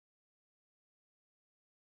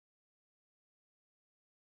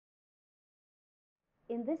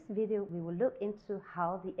In this video, we will look into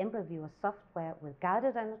how the EmbryoViewer software with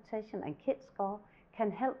Guided Annotation and KIDScore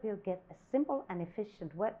can help you get a simple and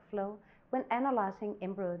efficient workflow when analyzing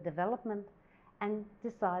embryo development and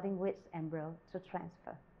deciding which embryo to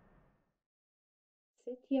transfer.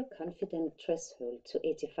 Set your confidence threshold to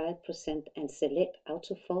 85% and select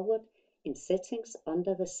Auto Forward in Settings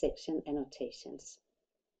under the section Annotations.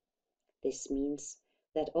 This means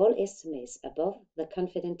that all estimates above the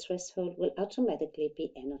confidence threshold will automatically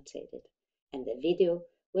be annotated, and the video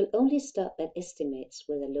will only stop at estimates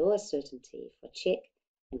with a lower certainty for check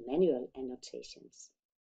and manual annotations.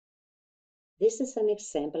 This is an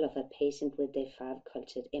example of a patient with day 5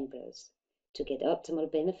 cultured embryos. To get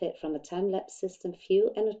optimal benefit from a time-lapse system,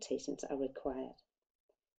 few annotations are required.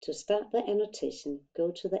 To start the annotation,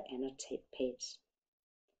 go to the Annotate page.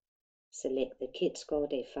 Select the KIDScore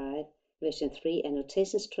Day 5 version 3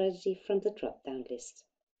 annotation strategy from the drop-down list.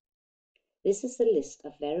 This is the list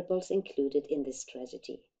of variables included in this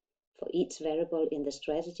strategy. For each variable in the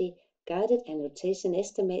strategy, Guided Annotation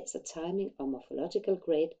estimates a timing or morphological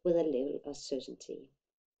grade with a level of certainty.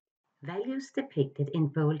 Values depicted in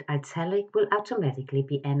bold italic will automatically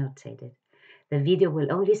be annotated. The video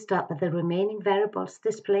will only stop at the remaining variables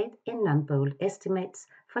displayed in non-bold estimates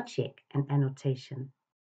for check and annotation.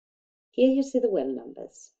 Here you see the well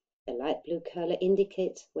numbers. The light blue color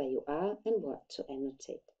indicates where you are and what to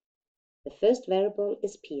annotate. The first variable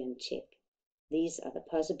is PN check. These are the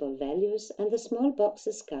possible values, and the small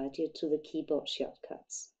boxes guide you to the keyboard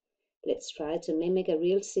shortcuts. Let's try to mimic a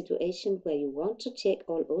real situation where you want to check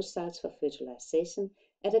all oocytes for fertilization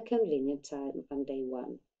at a convenient time on day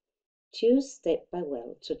 1. Choose Step by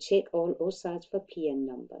Well to check all oocytes for PN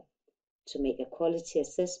number. To make a quality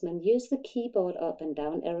assessment, use the keyboard up and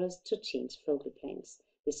down arrows to change focal planes.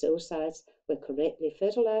 These oocytes were correctly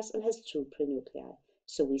fertilized and has 2 prenuclei,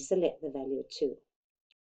 so we select the value 2.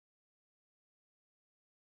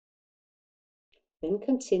 Then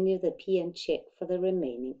continue the PN check for the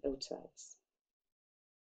remaining oocytes.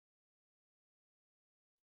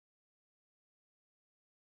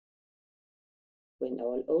 When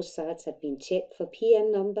all oocytes have been checked for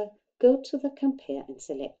PN number, go to the Compare and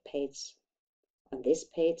Select page. On this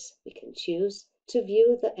page, we can choose to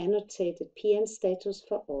view the annotated PN status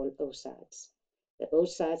for all oocytes. The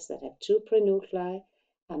oocytes that have 2 prenuclei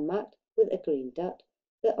are marked with a green dot.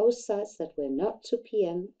 The oocytes that were not to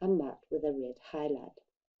PN are marked with a red highlight.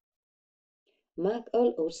 Mark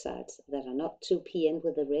all oocytes that are not to PN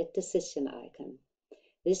with a red decision icon.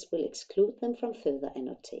 This will exclude them from further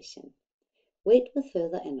annotation. Wait with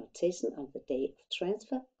further annotation on the day of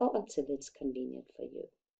transfer or until it's convenient for you.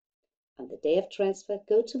 On the day of transfer,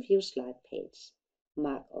 go to View Slide page.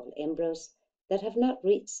 Mark all embryos that have not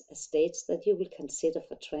reached a stage that you will consider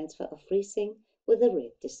for transfer or freezing with a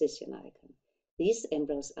red decision icon. These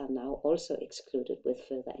embryos are now also excluded with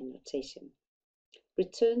further annotation.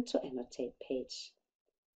 Return to Annotate page.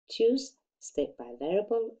 Choose Step by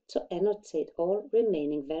Variable to annotate all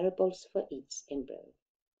remaining variables for each embryo.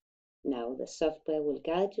 Now the software will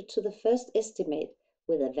guide you to the first estimate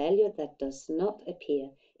with a value that does not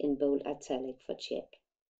appear in bold italic for check.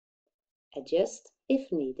 Adjust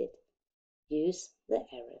if needed. Use the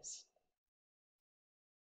arrows.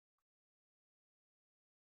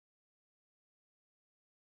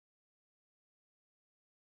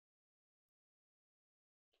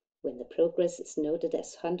 When the progress is noted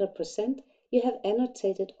as 100%, you have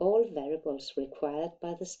annotated all variables required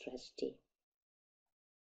by the strategy.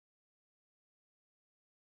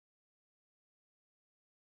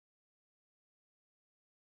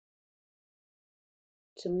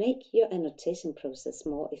 To make your annotation process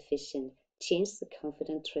more efficient, change the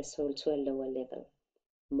confidence threshold to a lower level.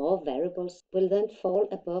 More variables will then fall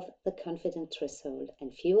above the confidence threshold,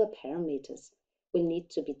 and fewer parameters will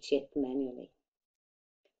need to be checked manually.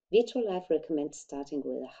 VitroLife recommends starting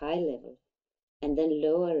with a high level and then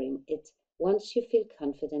lowering it once you feel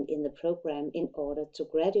confident in the program in order to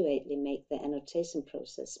gradually make the annotation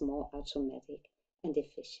process more automatic and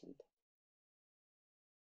efficient.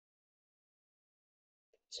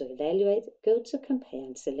 To evaluate, go to Compare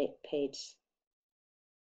and Select page.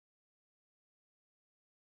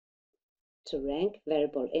 To rank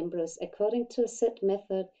variable embryos according to a set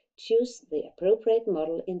method, choose the appropriate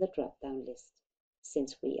model in the drop-down list.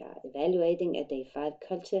 Since we are evaluating a day 5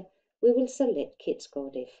 culture, we will select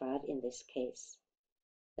KIDScore Day 5 in this case.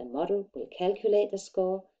 The model will calculate a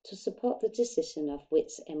score to support the decision of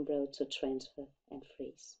which embryo to transfer and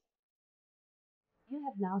freeze. You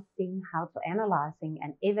have now seen how analyzing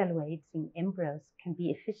and evaluating embryos can be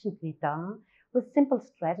efficiently done with simple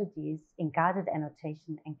strategies in Guided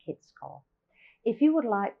Annotation and KIDScore. If you would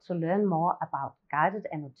like to learn more about guided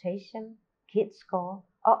annotation, KIDScore,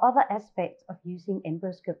 or other aspects of using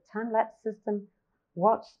EmbryoScope time-lapse system,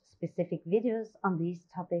 watch specific videos on these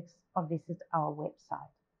topics or visit our website.